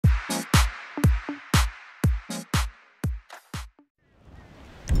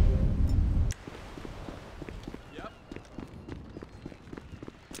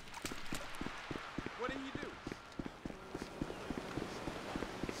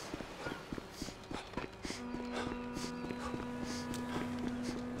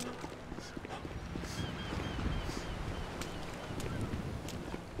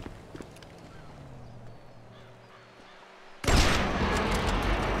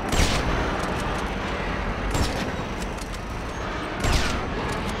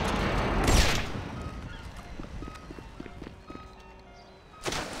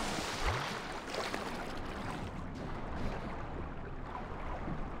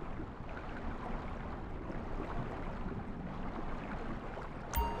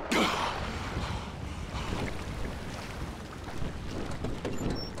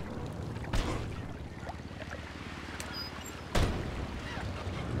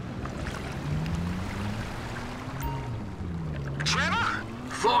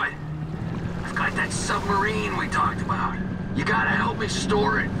submarine we talked about. You gotta help me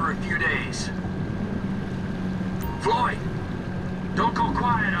store it for a few days. Floyd, don't go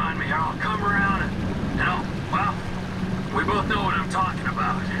quiet on me or I'll come around and I'll, well, we both know what I'm talking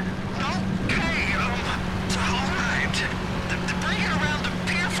about. Okay, all right. Bring it around to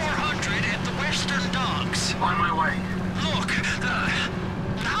Pier 400 at the Western Docks. On my way. Look,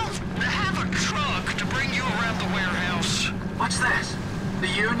 I'll have a truck to bring you around the warehouse. What's this? The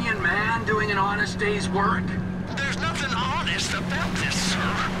union man doing an honest day's work? There's nothing honest about this,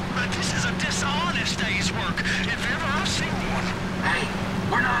 sir. But this is a dishonest day's work, if ever I've seen one. Hey,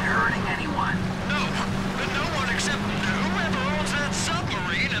 we're not hurting anyone. No, but no one except whoever owns that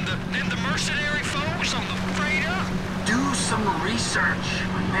submarine and the mercenary foes on the freighter. Do some research.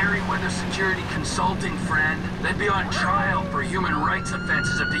 My Merryweather Security Consulting friend. They'd be on trial for human rights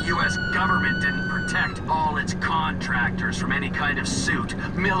offenses if the U.S. government didn't protect all its contractors from any kind of suit,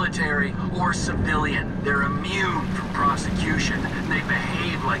 military or civilian. They're immune from prosecution. They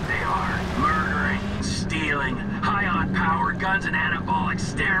behave like they are. Murdering, stealing, high on power, guns and anabolic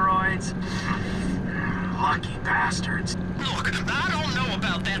steroids. Lucky bastards. Look, I don't know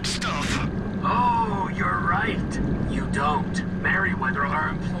about that stuff. Oh, you're right. You don't. Merryweather are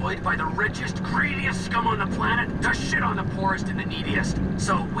employed by the richest, greediest scum on the planet to shit on the poorest and the neediest.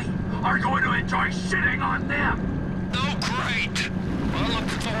 So we are going to enjoy shitting on them. Oh, great. I look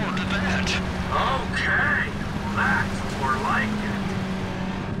forward to that. Okay. That's more like it.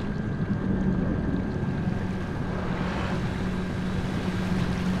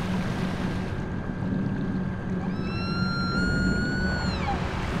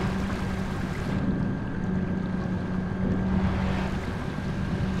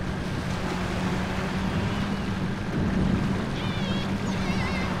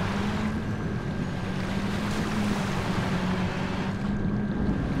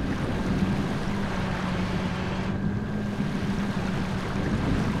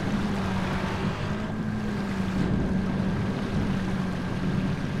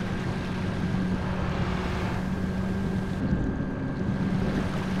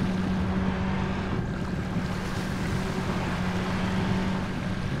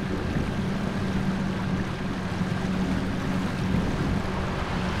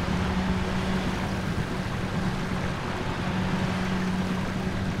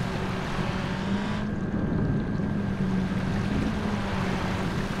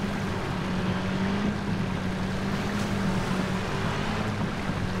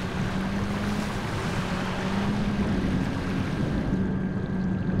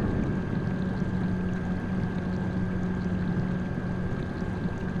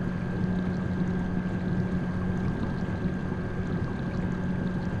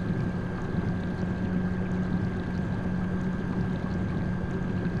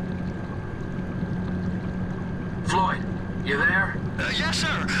 Floyd, you there? Yes,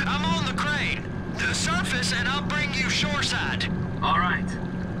 sir. I'm on the crane. Surface and I'll bring you shoreside. All right.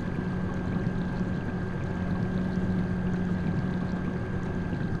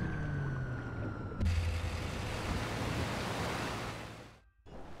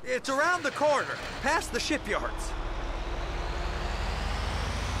 It's around the corner, past the shipyards.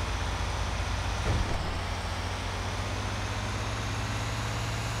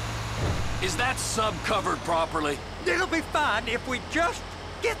 Is that sub covered properly? It'll be fine if we just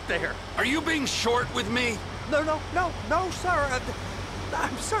get there. Are you being short with me? No, sir.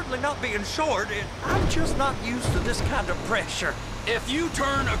 I'm certainly not being short. I'm just not used to this kind of pressure. If you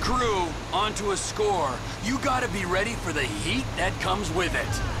turn a crew onto a score, you gotta be ready for the heat that comes with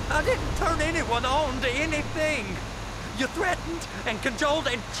it. I didn't turn anyone on to anything. You threatened and cajoled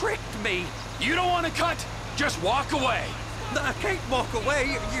and tricked me. You don't want to cut? Just walk away. I can't walk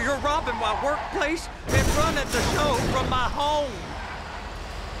away. You're robbing my workplace and running the show from my home.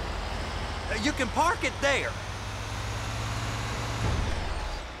 You can park it there.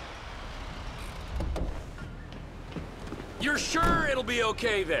 You're sure it'll be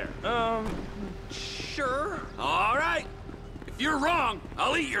okay there? Sure. All right. If you're wrong,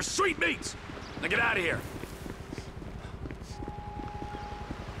 I'll eat your sweetmeats. Now get out of here.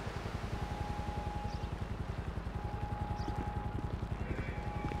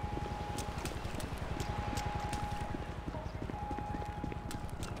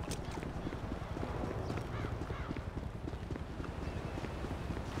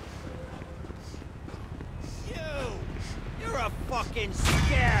 You're a fucking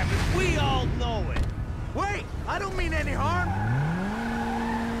scab, and we all know it. Wait, I don't mean any harm.